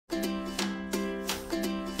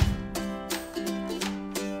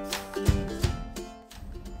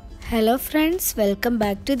Hello friends, welcome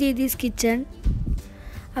back to Didi's Kitchen.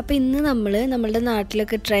 അപ്പോൾ ഇന്ന് നമ്മുടെ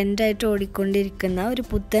നാട്ടിലൊക്കെ ട്രെൻഡ് ആയിട്ട് ഓടിക്കൊണ്ടിരിക്കുന്ന ഒരു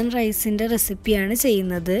പുത്തൻ റൈസിന്റെ റെസിപ്പിയാണ്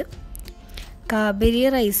ചെയ്യുന്നത്. kabiri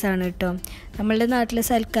റൈസ് ആണ് ട്ടോ. നമ്മുടെ നാട്ടിലെ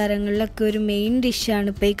സൽക്കാരങ്ങളിലൊക്കെ ഒരു മെയിൻ ഡിഷ്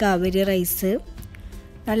ആണ് ഇപ്പോൾ ഈ kabiri റൈസ്.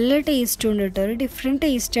 നല്ല ടേസ്റ്റ് ഉണ്ട് ട്ടോ. ഒരു ഡിഫറെന്റ്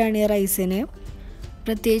ടേസ്റ്റ് ആണ് ഈ റൈസിന്.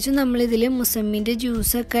 പ്രത്യേകിച്ച് നമ്മൾ ഇതിൽ മുസമ്മിന്റെ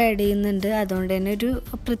ജ്യൂസ് ഒക്കെ ആഡ് ചെയ്യുന്നുണ്ട്. അതുകൊണ്ട് തന്നെ ഒരു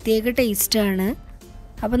പ്രത്യേക ടേസ്റ്റ് ആണ്.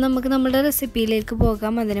 അപ്പോൾ നമുക്ക് നമ്മുടെ റെസിപ്പിയിലേക്ക്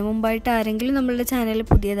പോകാം. അതിനു മുമ്പായിട്ട് ആരെങ്കിലും നമ്മുടെ ചാനൽ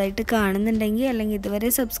പുതിയതായിട്ട് കാണുന്നുണ്ടെങ്കിൽ അല്ലെങ്കിൽ ഇതുവരെ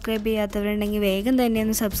സബ്സ്ക്രൈബ് ചെയ്യാത്തവരുണ്ടെങ്കിൽ വേഗം തന്നെ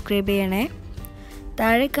ഒന്ന് സബ്സ്ക്രൈബ് ചെയ്യണേ.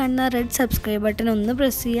 താഴെ കാണുന്ന റെഡ് സബ്സ്ക്രൈബ് ബട്ടൺ ഒന്ന്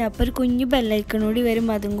പ്രസ് ചെയ്യുക. അപ്പോൾ ഒരു കുഞ്ഞു ബെല്ലൈക്കൺ കൂടി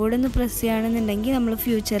വരും. അതും കൂടെ ഒന്ന് പ്രസ് ചെയ്യുകയാണെന്നുണ്ടെങ്കിൽ നമ്മൾ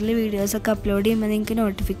ഫ്യൂച്ചറിൽ വീഡിയോസൊക്കെ അപ്ലോഡ് ചെയ്യുമ്പോൾ നിങ്ങൾക്ക്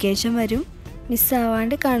നോട്ടിഫിക്കേഷൻ വരും.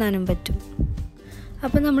 മിസ്സാവാണ്ട് കാണാനും പറ്റും.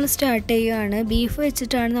 അപ്പോൾ നമ്മൾ സ്റ്റാർട്ട് ചെയ്യുകയാണ്. ബീഫ്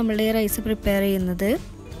വെച്ചിട്ടാണ് നമ്മൾ ഈ റൈസ് പ്രിപ്പയർ ചെയ്യുന്നത്.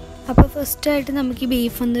 അപ്പോൾ ഫസ്റ്റ് ആയിട്ട് നമുക്ക് ഈ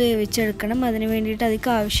ബീഫ് ഒന്ന് വേവിച്ചെടുക്കണം. അതിന് വേണ്ടിയിട്ട് അതിലേക്ക്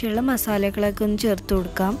ആവശ്യമുള്ള മസാലകളൊക്കെ ഒന്ന് ചേർത്ത്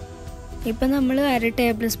കൊടുക്കാം. ഇപ്പോൾ നമ്മൾ 1/2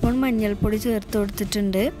 ടേബിൾ സ്പൂൺ മഞ്ഞൾപ്പൊടി ചേർത്ത്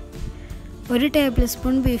കൊടുത്തിട്ടുണ്ട്. 1 ടേബിൾ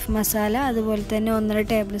സ്പൂൺ ബീഫ് മസാല, അതുപോലെ തന്നെ 1.5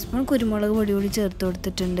 ടേബിൾ സ്പൂൺ കുരുമുളക് പൊടി കൂടി ചേർത്ത്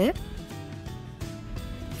കൊടുത്തിട്ടുണ്ട്.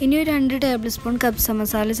 ഇനി 2 ടേബിൾ സ്പൂൺ കബ്സ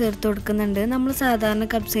മസാല ചേർത്ത് കൊടുക്കുന്നുണ്ട്. നമ്മൾ സാധാരണ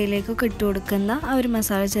കബ്സയിലേക്കൊക്കെ ഇട്ട് കൊടുക്കുന്ന ആ ഒരു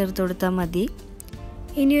മസാല ചേർത്ത് കൊടുത്താൽ മതി.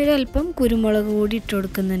 ഇനി ഒരല്പം കുരുമുളക് കൂടി ഇട്ട്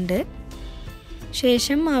കൊടുക്കുന്നുണ്ട്.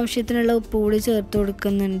 ശേഷം ആവശ്യത്തിനുള്ള ഉപ്പ് കൂടി ചേർത്ത്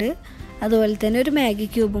കൊടുക്കുന്നുണ്ട്. അതുപോലെ തന്നെ ഒരു മാഗി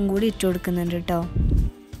ക്യൂബും കൂടി ഇട്ട് കൊടുക്കുന്നുണ്ട് കേട്ടോ.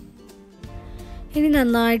 ഇനി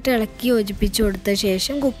നന്നായിട്ട് ഇളക്കി യോജിപ്പിച്ച് കൊടുത്ത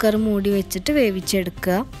ശേഷം കുക്കർ മൂടി വെച്ചിട്ട്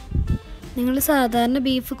വേവിച്ചെടുക്കുക. നിങ്ങൾ സാധാരണ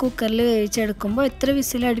ബീഫ് കുക്കറിൽ വേവിച്ചെടുക്കുമ്പോൾ എത്ര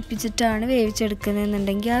വിസിൽ അടുപ്പിച്ചിട്ടാണ്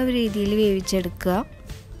വേവിച്ചെടുക്കുന്നതെന്നുണ്ടെങ്കിൽ ആ ഒരു രീതിയിൽ വേവിച്ചെടുക്കുക.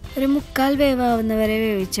 ഒരു 3/4 വേവാവുന്നവരെ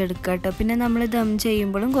വേവിച്ചെടുക്കുക കേട്ടോ. പിന്നെ നമ്മൾ ദം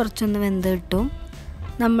ചെയ്യുമ്പോഴും കുറച്ചൊന്ന് വെന്ത് കിട്ടും.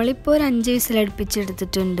 നമ്മളിപ്പോൾ ഒരു 5 വിസിൽ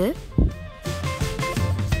അടുപ്പിച്ചെടുത്തിട്ടുണ്ട്.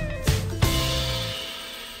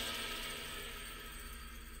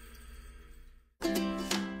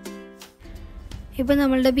 ഇപ്പോൾ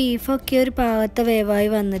നമ്മളുടെ ബീഫൊക്കെ ഒരു പാകത്തെ വേവായി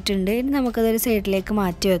വന്നിട്ടുണ്ട്. ഇനി നമുക്കതൊരു സൈഡിലേക്ക്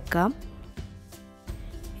മാറ്റി വെക്കാം.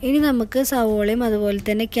 ഇനി നമുക്ക് സവോളയും അതുപോലെ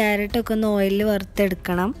തന്നെ ക്യാരറ്റൊക്കെ ഒന്ന് ഓയിലിൽ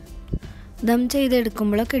വറുത്തെടുക്കണം. ദം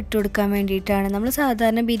ചെയ്തെടുക്കുമ്പോഴൊക്കെ ഇട്ട് കൊടുക്കാൻ വേണ്ടിയിട്ടാണ്. നമ്മൾ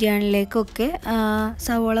സാധാരണ ബിരിയാണിയിലേക്കൊക്കെ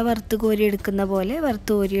സവോള വറുത്ത് കോരി എടുക്കുന്ന പോലെ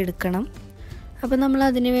വറുത്ത് കോരി എടുക്കണം. അപ്പോൾ നമ്മൾ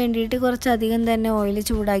അതിന് വേണ്ടിയിട്ട് കുറച്ചധികം തന്നെ ഓയിൽ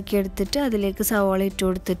ചൂടാക്കി എടുത്തിട്ട് അതിലേക്ക് സവോള ഇട്ട്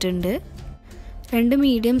കൊടുത്തിട്ടുണ്ട്. 2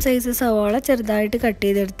 മീഡിയം സൈസ് സവോള ചെറുതായിട്ട് കട്ട്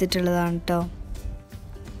ചെയ്തെടുത്തിട്ടുള്ളതാണ് കേട്ടോ.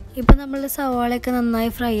 ഇപ്പോൾ നമ്മൾ സവാളയൊക്കെ നന്നായി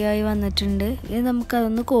ഫ്രൈ ആയി വന്നിട്ടുണ്ട്. ഇനി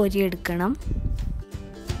നമുക്കതൊന്ന് കോരിയെടുക്കണം.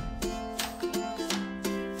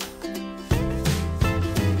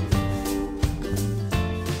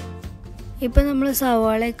 ഇപ്പോൾ നമ്മൾ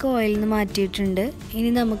സവാളയൊക്കെ ഓയിലിൽ നിന്ന് മാറ്റിയിട്ടുണ്ട്.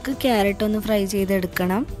 ഇനി നമുക്ക് ക്യാരറ്റ് ഒന്ന് ഫ്രൈ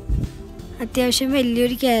ചെയ്തെടുക്കണം. അത്യാവശ്യം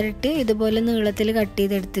വലിയൊരു ക്യാരറ്റ് ഇതുപോലെ നീളത്തിൽ കട്ട്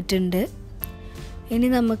ചെയ്തെടുത്തിട്ടുണ്ട്. ഇനി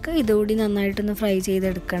നമുക്ക് ഇതുകൂടി നന്നായിട്ടൊന്ന് ഫ്രൈ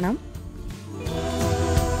ചെയ്തെടുക്കണം.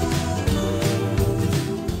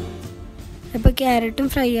 ഇപ്പോൾ ക്യാരറ്റും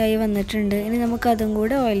ഫ്രൈ ആയി വന്നിട്ടുണ്ട്. ഇനി നമുക്കതും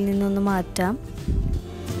കൂടെ ഓയിലിൽ നിന്നൊന്ന് മാറ്റാം.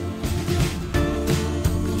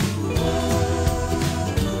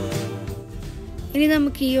 ഇനി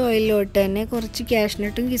നമുക്ക് ഈ ഓയിലിലോട്ട് തന്നെ കുറച്ച്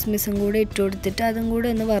കാഷ്നട്ടും കിസ്മിസും കൂടെ ഇട്ട് കൊടുത്തിട്ട് അതും കൂടെ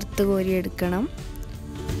ഒന്ന് വറുത്ത് കോരിയെടുക്കണം.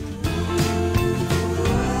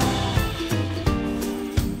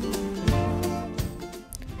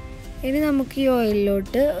 ഇനി നമുക്ക് ഈ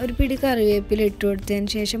ഓയിലിലോട്ട് ഒരു പിടി കറിവേപ്പില ഇട്ട്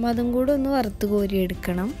കൊടുത്തതിന് ശേഷം അതും കൂടെ ഒന്ന് വറുത്ത്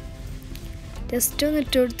കോരിയെടുക്കണം. ജസ്റ്റ് ഒന്ന്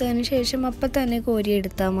ഇട്ട് കൊടുത്തതിന് ശേഷം അപ്പം തന്നെ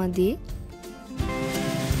കോരിയെടുത്താൽ മതി.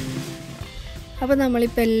 അപ്പോൾ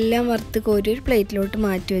നമ്മളിപ്പോൾ എല്ലാം വറുത്ത് കോരി ഒരു പ്ലേറ്റിലോട്ട്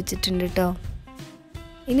മാറ്റി വെച്ചിട്ടുണ്ട് കേട്ടോ.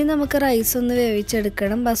 ഇനി നമുക്ക് റൈസ് ഒന്ന്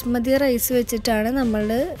വേവിച്ചെടുക്കണം. ബസ്മതി റൈസ് വെച്ചിട്ടാണ് നമ്മൾ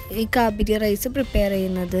ഈ kabiri റൈസ് പ്രിപ്പയർ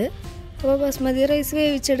ചെയ്യുന്നത്. അപ്പോൾ ബസ്മതി റൈസ്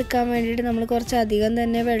വേവിച്ചെടുക്കാൻ വേണ്ടിയിട്ട് നമ്മൾ കുറച്ചധികം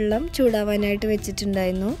തന്നെ വെള്ളം ചൂടാവാനായിട്ട്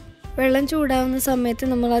വെച്ചിട്ടുണ്ടായിരുന്നു. വെള്ളം ചൂടാവുന്ന സമയത്ത്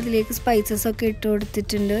നമ്മൾ അതിലേക്ക് സ്പൈസസ് ഒക്കെ ഇട്ട്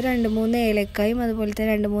കൊടുത്തിട്ടുണ്ട്. 2-3 ഏലക്കായും അതുപോലെ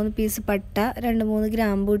തന്നെ 2-3 പീസ് പട്ട, 2-3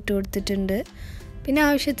 ഗ്രാമ്പൂ ഇട്ട് കൊടുത്തിട്ടുണ്ട്. പിന്നെ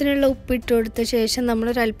ആവശ്യത്തിനുള്ള ഉപ്പ് ഇട്ട് കൊടുത്ത ശേഷം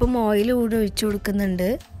നമ്മളൊരല്പം ഓയിൽ കൂടി ഒഴിച്ചു കൊടുക്കുന്നുണ്ട്.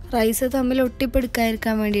 റൈസ് തമ്മിൽ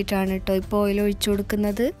ഒട്ടിപ്പിടിക്കാതിരിക്കാൻ വേണ്ടിയിട്ടാണ് കേട്ടോ ഇപ്പോൾ ഓയിൽ ഒഴിച്ചു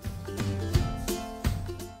കൊടുക്കുന്നത്.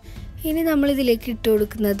 ഇനി നമ്മളിതിലേക്ക് ഇട്ട്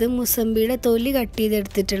കൊടുക്കുന്നത് മുസമ്പിയുടെ തൊലി കട്ട്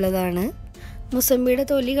ചെയ്തെടുത്തിട്ടുള്ളതാണ്. മുസമ്പിയുടെ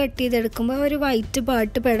തൊലി കട്ട് ചെയ്തെടുക്കുമ്പോൾ ഒരു വൈറ്റ്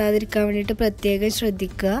പാർട്ട് പെടാതിരിക്കാൻ വേണ്ടിയിട്ട് പ്രത്യേകം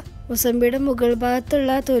ശ്രദ്ധിക്കുക. മുസമ്പിയുടെ മുകൾ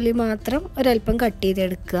ഭാഗത്തുള്ള തൊലി മാത്രം ഒരല്പം കട്ട്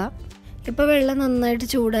ചെയ്തെടുക്കുക. ഇപ്പോൾ വെള്ളം നന്നായിട്ട്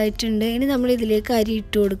ചൂടായിട്ടുണ്ട്. ഇനി നമ്മൾ ഇതിലേക്ക് അരി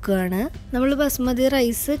ഇട്ട് കൊടുക്കുകയാണ്. നമ്മൾ ബസ്മതി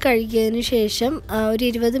റൈസ് കഴുകിയതിന് ശേഷം ഒരു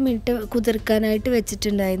 20 മിനിറ്റ് കുതിർക്കാനായിട്ട്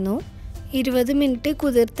വെച്ചിട്ടുണ്ടായിരുന്നു. 20 മിനിറ്റ്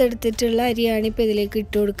കുതിർത്തെടുത്തിട്ടുള്ള അരിയാണ് ഇപ്പോൾ ഇതിലേക്ക്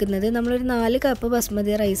ഇട്ട് കൊടുക്കുന്നത്. നമ്മളൊരു 4 കപ്പ്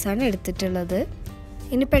ബസ്മതി റൈസാണ് എടുത്തിട്ടുള്ളത്.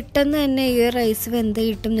 ഇനി പെട്ടെന്ന് തന്നെ ഈ റൈസ് വെന്ത്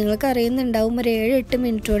കിട്ടും. നിങ്ങൾക്ക് അറിയുന്നുണ്ടാവും, ഒരു 7-8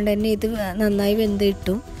 മിനിറ്റ് കൊണ്ട് തന്നെ ഇത് നന്നായി വെന്ത്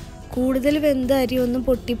കിട്ടും. കൂടുതൽ വെന്ത അരി ഒന്നും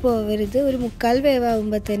പൊട്ടിപ്പോവരുത്. ഒരു 3/4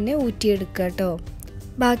 വേവാകുമ്പോൾ തന്നെ ഊറ്റിയെടുക്കുക കേട്ടോ.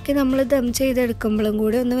 ബാക്കി നമ്മൾ ദം ചെയ്തെടുക്കുമ്പോഴും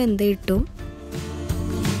കൂടി ഒന്ന് വെന്ത് കിട്ടും.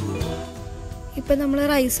 ഇപ്പം നമ്മൾ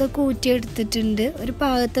റൈസൊക്കെ ഊറ്റിയെടുത്തിട്ടുണ്ട്. ഒരു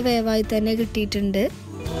പാകത്തെ വേവായി തന്നെ കിട്ടിയിട്ടുണ്ട്.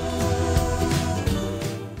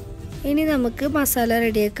 ഇനി നമുക്ക് മസാല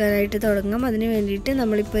റെഡിയാക്കാനായിട്ട് തുടങ്ങാം. അതിന് വേണ്ടിയിട്ട്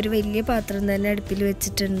നമ്മളിപ്പോൾ ഒരു വലിയ പാത്രം തന്നെ അടുപ്പിൽ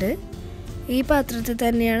വെച്ചിട്ടുണ്ട്. ഈ പാത്രത്തിൽ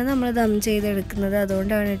തന്നെയാണ് നമ്മൾ ദം ചെയ്തെടുക്കുന്നത്.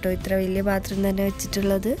 അതുകൊണ്ടാണ് കേട്ടോ ഇത്ര വലിയ പാത്രം തന്നെ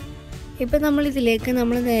വെച്ചിട്ടുള്ളത്. ഇപ്പം നമ്മളിതിലേക്ക്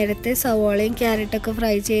നമ്മൾ നേരത്തെ സവാളയും ക്യാരറ്റൊക്കെ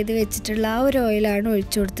ഫ്രൈ ചെയ്ത് വെച്ചിട്ടുള്ള ആ ഒരു ഓയിലാണ്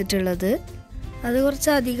ഒഴിച്ചു കൊടുത്തിട്ടുള്ളത്. അത് കുറച്ച്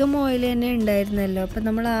അധികം ഓയിൽ തന്നെ ഉണ്ടായിരുന്നല്ലോ. അപ്പം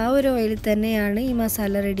നമ്മൾ ആ ഒരു ഓയിൽ തന്നെയാണ് ഈ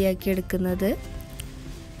മസാല റെഡിയാക്കി എടുക്കുന്നത്.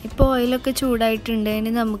 ഇപ്പോൾ ഓയിലൊക്കെ ചൂടായിട്ടുണ്ട്.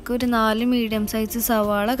 ഇനി നമുക്ക് ഒരു 4 മീഡിയം സൈസ്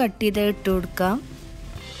സവാള കട്ട് ചെയ്ത് ഇട്ട് കൊടുക്കാം.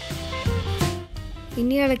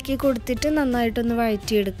 ഇനി ഇളക്കി കൊടുത്തിട്ട് നന്നായിട്ടൊന്ന്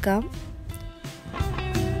വഴറ്റിയെടുക്കാം.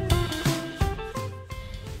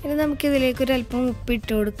 ഇനി നമുക്കിതിലേക്ക് ഒരല്പം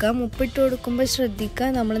ഉപ്പിട്ട് കൊടുക്കാം. ഉപ്പിട്ട് കൊടുക്കുമ്പോൾ ശ്രദ്ധിക്കുക,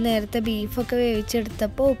 നമ്മൾ നേരത്തെ ബീഫൊക്കെ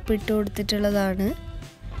വേവിച്ചെടുത്തപ്പോൾ ഉപ്പിട്ട് കൊടുത്തിട്ടുള്ളതാണ്.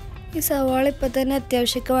 ഈ സവാള ഇപ്പോൾ തന്നെ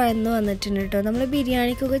അത്യാവശ്യമൊക്കെ വഴന്ന് വന്നിട്ടുണ്ട് കേട്ടോ. നമ്മൾ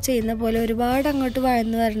ബിരിയാണിക്കൊക്കെ ചെയ്യുന്ന പോലെ ഒരുപാട് അങ്ങോട്ട്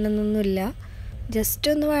വഴന്ന് വരണമെന്നൊന്നുമില്ല. ജസ്റ്റ്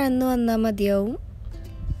ഒന്ന് വഴന്ന് വന്നാൽ മതിയാവും.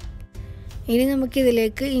 ഇനി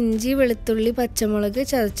നമുക്കിതിലേക്ക് ഇഞ്ചി, വെളുത്തുള്ളി, പച്ചമുളക്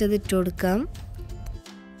ചതച്ചതിട്ട് കൊടുക്കാം.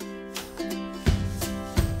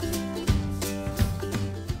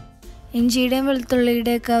 ഇഞ്ചിയുടെയും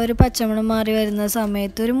വെളുത്തുള്ളിയുടെയൊക്കെ ഒരു പച്ചമണം മാറി വരുന്ന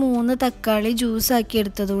സമയത്ത് ഒരു 3 തക്കാളി ജ്യൂസാക്കി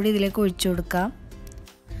എടുത്തതുകൂടി ഇതിലേക്ക് ഒഴിച്ചു കൊടുക്കാം.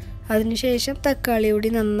 അതിനുശേഷം തക്കാളി കൂടി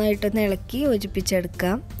നന്നായിട്ടൊന്ന് ഇളക്കി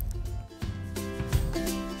യോജിപ്പിച്ചെടുക്കാം.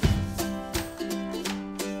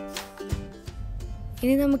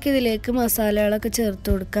 ഇനി നമുക്കിതിലേക്ക് മസാലകളൊക്കെ ചേർത്ത്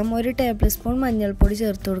കൊടുക്കാം. 1 ടേബിൾ സ്പൂൺ മഞ്ഞൾപ്പൊടി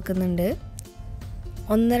ചേർത്ത് കൊടുക്കുന്നുണ്ട്.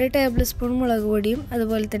 1.5 ടേബിൾ സ്പൂൺ മുളക് പൊടിയും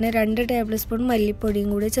അതുപോലെ തന്നെ 2 ടേബിൾ സ്പൂൺ മല്ലിപ്പൊടിയും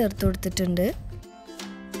കൂടി ചേർത്ത് കൊടുത്തിട്ടുണ്ട്.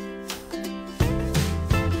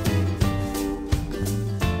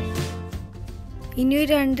 ഇനി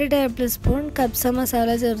ഒരു 2 ടേബിൾ സ്പൂൺ കബ്സ മസാല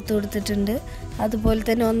ചേർത്ത് കൊടുത്തിട്ടുണ്ട്. അതുപോലെ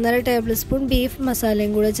തന്നെ 1.5 ടേബിൾ സ്പൂൺ ബീഫ്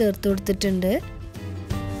മസാലയും കൂടെ ചേർത്ത് കൊടുത്തിട്ടുണ്ട്.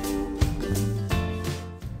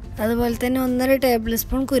 അതുപോലെ തന്നെ 1.5 ടേബിൾ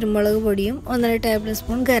സ്പൂൺ കുരുമുളക് പൊടിയും 1.5 ടേബിൾ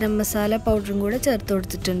സ്പൂൺ ഗരം മസാല പൗഡറും കൂടെ ചേർത്ത്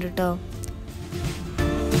കൊടുത്തിട്ടുണ്ട് കേട്ടോ.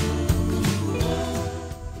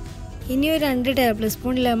 ഇനി ഒരു 2 ടേബിൾ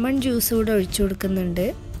സ്പൂൺ ലെമൺ ജ്യൂസ് കൂടെ ഒഴിച്ചു കൊടുക്കുന്നുണ്ട്.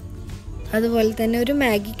 അതുപോലെ തന്നെ ഒരു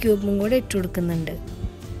മാഗി ക്യൂബും കൂടെ ഇട്ട് കൊടുക്കുന്നുണ്ട്.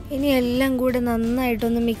 ഇനി എല്ലാം കൂടെ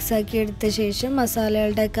നന്നായിട്ടൊന്ന് മിക്സാക്കി എടുത്ത ശേഷം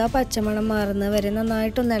മസാലകളുടെയൊക്കെ ആ പച്ചമണം മാറുന്നവരെ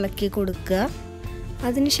നന്നായിട്ടൊന്ന് ഇളക്കി കൊടുക്കുക.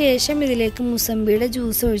 അതിനുശേഷം ഇതിലേക്ക് മുസമ്പിയുടെ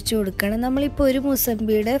ജ്യൂസ് ഒഴിച്ചു കൊടുക്കണം. നമ്മളിപ്പോൾ ഒരു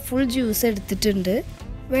മുസമ്പിയുടെ ഫുൾ ജ്യൂസ് എടുത്തിട്ടുണ്ട്.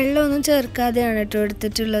 വെള്ളമൊന്നും ചേർക്കാതെയാണ് കേട്ടോ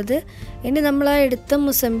എടുത്തിട്ടുള്ളത്. ഇനി നമ്മൾ ആ എടുത്ത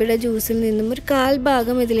മുസമ്പിയുടെ ജ്യൂസിൽ നിന്നും ഒരു 1/4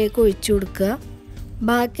 ഭാഗം ഇതിലേക്ക് ഒഴിച്ചു കൊടുക്കുക.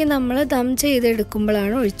 ബാക്കി നമ്മൾ ദം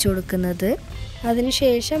ചെയ്തെടുക്കുമ്പോഴാണ് ഒഴിച്ചു കൊടുക്കുന്നത്.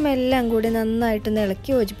 അതിനുശേഷം എല്ലാം കൂടി നന്നായിട്ടൊന്ന്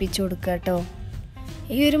ഇളക്കി യോജിപ്പിച്ച് കൊടുക്കുക കേട്ടോ.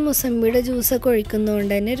 ഈ ഒരു മുസമ്പിയുടെ ജ്യൂസൊക്കെ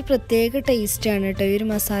ഒഴിക്കുന്നതുകൊണ്ട് തന്നെ ഒരു പ്രത്യേക ടേസ്റ്റാണ് കേട്ടോ ഈ ഒരു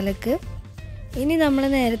മസാലക്ക്. ഇനി നമ്മൾ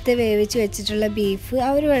നേരത്തെ വേവിച്ച് വെച്ചിട്ടുള്ള ബീഫ് ആ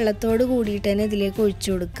ഒരു വെള്ളത്തോട് കൂടിയിട്ട് തന്നെ ഇതിലേക്ക് ഒഴിച്ചു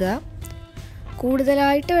കൊടുക്കുക.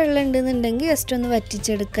 കൂടുതലായിട്ട് വെള്ളം ഉണ്ടെന്നുണ്ടെങ്കിൽ ജസ്റ്റ് ഒന്ന്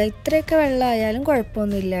വറ്റിച്ചെടുക്കുക. ഇത്രയൊക്കെ വെള്ളമായാലും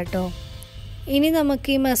കുഴപ്പമൊന്നുമില്ല കേട്ടോ. ഇനി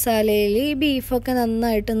നമുക്ക് ഈ മസാലയിൽ ഈ ബീഫൊക്കെ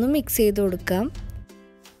നന്നായിട്ടൊന്ന് മിക്സ് ചെയ്ത് കൊടുക്കാം.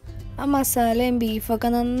 ആ മസാലയും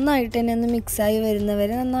ബീഫൊക്കെ നന്നായിട്ട് തന്നെ ഒന്ന് മിക്സായി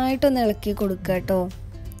വരുന്നവരെ നന്നായിട്ടൊന്ന് ഇളക്കി കൊടുക്കുക കേട്ടോ.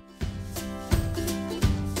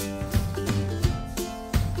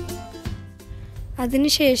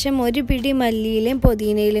 അതിനുശേഷം ഒരു പിടി മല്ലിയിലും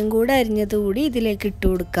പുതിനയിലും കൂടെ അരിഞ്ഞതുകൂടി ഇതിലേക്ക് ഇട്ട്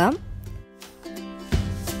കൊടുക്കാം.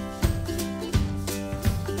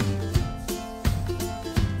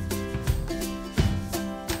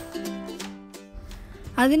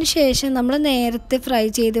 അതിനുശേഷം നമ്മൾ നേരത്തെ ഫ്രൈ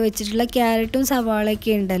ചെയ്ത് വെച്ചിട്ടുള്ള ക്യാരറ്റും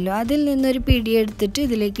സവാളയൊക്കെ ഉണ്ടല്ലോ, അതിൽ നിന്നൊരു പിടി എടുത്തിട്ട്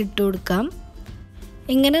ഇതിലേക്ക് ഇട്ട് കൊടുക്കാം.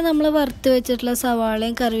 ഇങ്ങനെ നമ്മൾ വറുത്ത് വെച്ചിട്ടുള്ള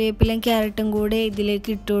സവാളയും കറിവേപ്പിലയും ക്യാരറ്റും കൂടെ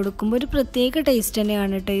ഇതിലേക്ക് ഇട്ട് കൊടുക്കുമ്പോൾ ഒരു പ്രത്യേക ടേസ്റ്റ്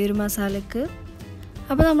തന്നെയാണ് കേട്ടോ ഈ ഒരു മസാലക്ക്.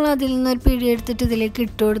 അപ്പോൾ നമ്മൾ അതിൽ നിന്നൊരു പിടി എടുത്തിട്ട് ഇതിലേക്ക്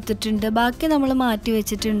ഇട്ട് കൊടുത്തിട്ടുണ്ട്. ബാക്കി നമ്മൾ മാറ്റി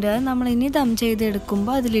വെച്ചിട്ടുണ്ട്. നമ്മളിനി ദം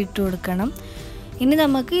ചെയ്തെടുക്കുമ്പോൾ അതിലിട്ട് കൊടുക്കണം. ഇനി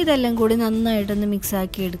നമുക്ക് ഇതെല്ലാം കൂടി നന്നായിട്ടൊന്ന്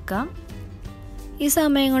മിക്സാക്കി എടുക്കാം. ഈ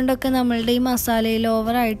സമയം കൊണ്ടൊക്കെ നമ്മളുടെ ഈ മസാലയിൽ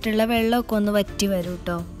ഓവറായിട്ടുള്ള വെള്ളമൊക്കെ ഒന്ന് വറ്റി വരും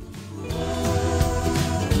കേട്ടോ.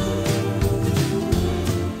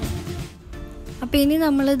 അപ്പോൾ ഇനി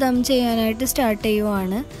നമ്മൾ ദം ചെയ്യാനായിട്ട് സ്റ്റാർട്ട്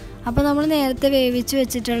ചെയ്യുവാണ്. അപ്പോൾ നമ്മൾ നേരത്തെ വേവിച്ച്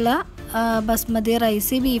വെച്ചിട്ടുള്ള ബസ്മതി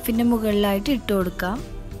റൈസ് ബീഫിൻ്റെ മുകളിലായിട്ട് ഇട്ട് കൊടുക്കാം.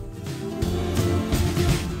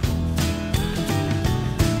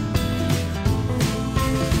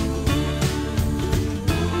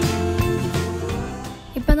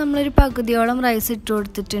 ഇപ്പം നമ്മളൊരു പകുതിയോളം റൈസ് ഇട്ട്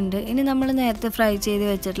കൊടുത്തിട്ടുണ്ട്. ഇനി നമ്മൾ നേരത്തെ ഫ്രൈ ചെയ്ത്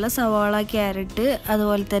വെച്ചിട്ടുള്ള സവാള, ക്യാരറ്റ്,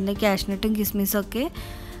 അതുപോലെ തന്നെ കാഷ്നട്ടും കിസ്മിസൊക്കെ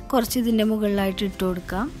കുറച്ച് ഇതിൻ്റെ മുകളിലായിട്ട് ഇട്ട്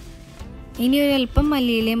കൊടുക്കാം. ഇനി ഒരല്പം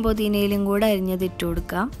മല്ലിയിലയും പുതിനയിലും കൂടെ അരിഞ്ഞത് ഇട്ട്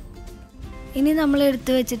കൊടുക്കാം. ഇനി നമ്മൾ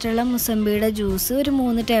എടുത്ത് വെച്ചിട്ടുള്ള മുസമ്പിയുടെ ജ്യൂസ് ഒരു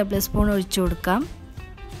 3 ടേബിൾ സ്പൂൺ ഒഴിച്ചു കൊടുക്കാം.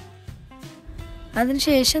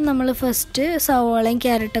 അതിനുശേഷം നമ്മൾ ഫസ്റ്റ് സവോളയും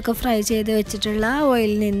ക്യാരറ്റൊക്കെ ഫ്രൈ ചെയ്ത് വെച്ചിട്ടുള്ള ആ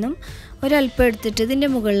ഓയിലിൽ നിന്നും ഒരല്പം എടുത്തിട്ട് ഇതിൻ്റെ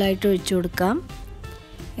മുകളിലായിട്ട് ഒഴിച്ചു കൊടുക്കാം.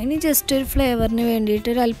 ഇനി ജസ്റ്റ് ഒരു ഫ്ലേവറിന് വേണ്ടിയിട്ട്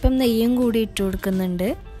ഒരല്പം നെയ്യും കൂടി ഇട്ട് കൊടുക്കുന്നുണ്ട്.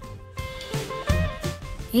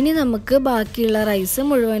 ഇനി നമുക്ക് ബാക്കിയുള്ള റൈസ്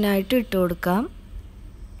മുഴുവനായിട്ട് ഇട്ട് കൊടുക്കാം.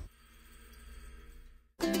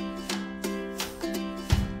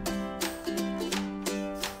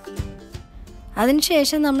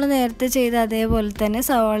 അതിനുശേഷം നമ്മൾ നേരത്തെ ചെയ്ത അതേപോലെ തന്നെ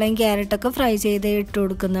സവാളയും ക്യാരറ്റൊക്കെ ഫ്രൈ ചെയ്ത് ഇട്ട്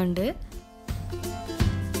കൊടുക്കുന്നുണ്ട്.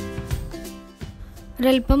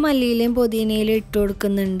 ഒരല്പം മല്ലിയിലയും പുതിനയിലും ഇട്ട്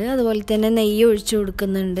കൊടുക്കുന്നുണ്ട്. അതുപോലെ തന്നെ നെയ്യ് ഒഴിച്ചു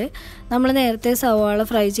കൊടുക്കുന്നുണ്ട്. നമ്മൾ നേരത്തെ സവാള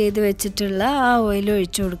ഫ്രൈ ചെയ്ത് വെച്ചിട്ടുള്ള ആ ഓയിൽ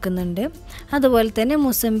ഒഴിച്ചു കൊടുക്കുന്നുണ്ട്. അതുപോലെ തന്നെ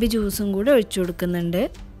മുസമ്പി ജ്യൂസും കൂടി ഒഴിച്ചു കൊടുക്കുന്നുണ്ട്.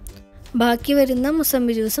 ബാക്കി വരുന്ന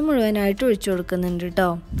മുസമ്പി ജ്യൂസ് മുഴുവനായിട്ട് ഒഴിച്ചു കൊടുക്കുന്നുണ്ട് കേട്ടോ.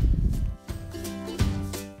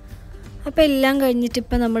 അപ്പോൾ എല്ലാം കഴിഞ്ഞിട്ട്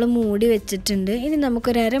ഇപ്പോൾ നമ്മൾ മൂടി വെച്ചിട്ടുണ്ട്. ഇനി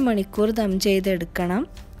നമുക്കൊരു അരമണിക്കൂർ ദം ചെയ്തെടുക്കണം.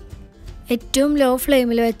 ഏറ്റവും ലോ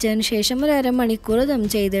ഫ്ലെയിമിൽ വെച്ചതിന് ശേഷം ഒരു അരമണിക്കൂർ ദം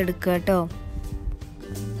ചെയ്തെടുക്കുക കേട്ടോ.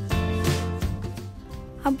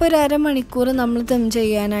 അപ്പോൾ ഒരു അരമണിക്കൂർ നമ്മൾ ദം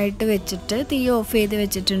ചെയ്യാനായിട്ട് വെച്ചിട്ട് തീ ഓഫ് ചെയ്ത്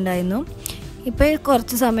വെച്ചിട്ടുണ്ടായിരുന്നു. ഇപ്പോൾ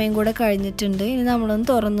കുറച്ച് സമയം കൂടെ കഴിഞ്ഞിട്ടുണ്ട്. ഇനി നമ്മളൊന്ന്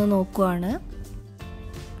തുറന്ന് നോക്കുവാണ്.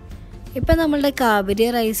 ഇപ്പോൾ നമ്മളുടെ കാബരി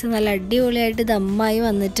റൈസ് നല്ല അടിപൊളിയായിട്ട് ദമ്മായി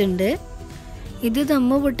വന്നിട്ടുണ്ട്. ഇത്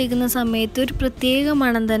ദമ്മ് പൊട്ടിക്കുന്ന സമയത്ത് ഒരു പ്രത്യേക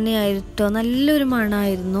മണം തന്നെയായിട്ടോ, നല്ലൊരു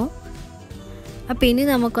മണമായിരുന്നു. അപ്പോൾ ഇനി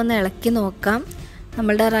നമുക്കൊന്ന് ഇളക്കി നോക്കാം.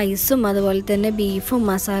 നമ്മളുടെ റൈസും അതുപോലെ തന്നെ ബീഫും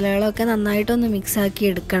മസാലകളൊക്കെ നന്നായിട്ടൊന്ന് മിക്സാക്കി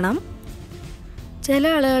എടുക്കണം. ചില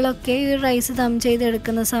ആളുകളൊക്കെ ഈ റൈസ് ദം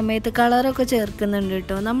ചെയ്തെടുക്കുന്ന സമയത്ത് കളറൊക്കെ ചേർക്കുന്നുണ്ട്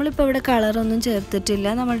കേട്ടോ. നമ്മളിപ്പോൾ ഇവിടെ കളറൊന്നും ചേർത്തിട്ടില്ല.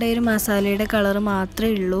 നമ്മളുടെ ഒരു മസാലയുടെ കളർ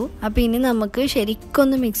മാത്രമേ ഉള്ളൂ. അപ്പോൾ ഇനി നമുക്ക്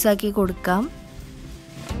ശരിക്കൊന്ന് മിക്സാക്കി കൊടുക്കാം.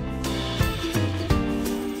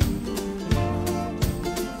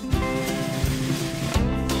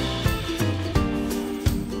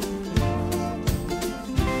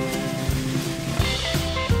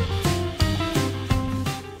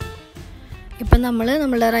 ഇപ്പം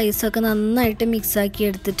നമ്മളുടെ റൈസൊക്കെ നന്നായിട്ട് മിക്സാക്കി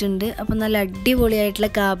എടുത്തിട്ടുണ്ട്. അപ്പം നല്ല അടിപൊളിയായിട്ടുള്ള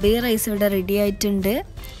കാബരി റൈസ് ഇവിടെ റെഡി ആയിട്ടുണ്ട്.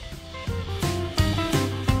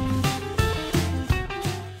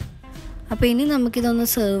 അപ്പോൾ ഇനി നമുക്കിതൊന്ന്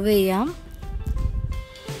സെർവ് ചെയ്യാം.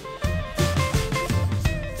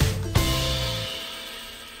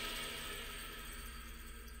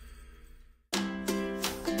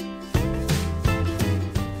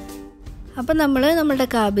 അപ്പോൾ നമ്മളുടെ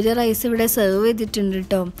കാബരി റൈസ് ഇവിടെ സെർവ് ചെയ്തിട്ടുണ്ട്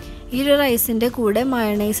കേട്ടോ. ഈ ഒരു റൈസിൻ്റെ കൂടെ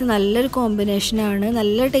മയണൈസ് നല്ലൊരു കോമ്പിനേഷനാണ്,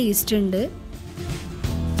 നല്ല ടേസ്റ്റ് ഉണ്ട്.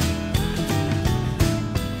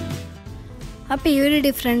 അപ്പോൾ ഈ ഒരു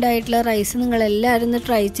ഡിഫറെൻ്റ് ആയിട്ടുള്ള റൈസ് നിങ്ങളെല്ലാവരും ഒന്ന്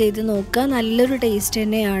ട്രൈ ചെയ്ത് നോക്കുക. നല്ലൊരു ടേസ്റ്റ്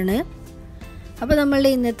തന്നെയാണ്. അപ്പോൾ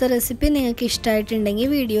നമ്മളുടെ ഇന്നത്തെ റെസിപ്പി നിങ്ങൾക്ക് ഇഷ്ടമായിട്ടുണ്ടെങ്കിൽ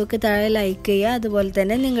വീഡിയോക്ക് താഴെ ലൈക്ക് ചെയ്യുക. അതുപോലെ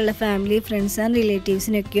തന്നെ നിങ്ങളുടെ ഫാമിലി, ഫ്രണ്ട്സ് ആൻഡ്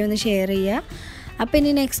റിലേറ്റീവ്സിനൊക്കെ ഒന്ന് ഷെയർ ചെയ്യുക. അപ്പോൾ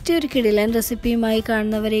ഇനി നെക്സ്റ്റ് ഒരു കിടിലൻ റെസിപ്പിയുമായി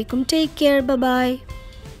കാണുന്നവരേക്കും ടേക്ക് കെയർ, ബൈ.